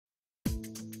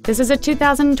This is a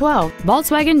 2012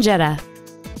 Volkswagen Jetta.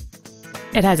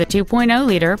 It has a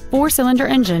 2.0-liter four-cylinder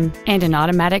engine and an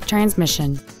automatic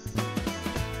transmission.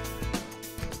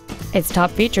 Its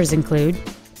top features include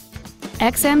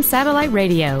XM satellite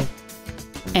radio,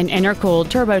 an intercooled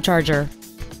turbocharger,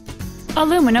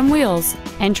 aluminum wheels,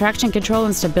 and traction control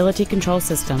and stability control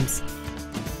systems.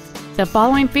 The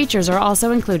following features are also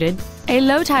included: a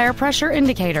low tire pressure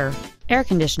indicator, air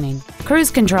conditioning,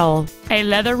 cruise control, a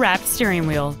leather-wrapped steering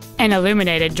wheel, an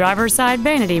illuminated driver's side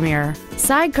vanity mirror,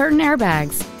 side curtain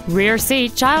airbags, rear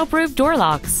seat child-proof door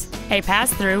locks, a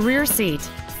pass-through rear seat,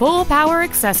 full power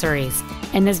accessories,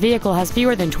 and this vehicle has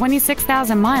fewer than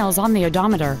 26,000 miles on the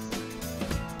odometer.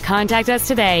 Contact us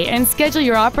today and schedule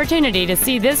your opportunity to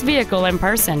see this vehicle in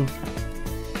person.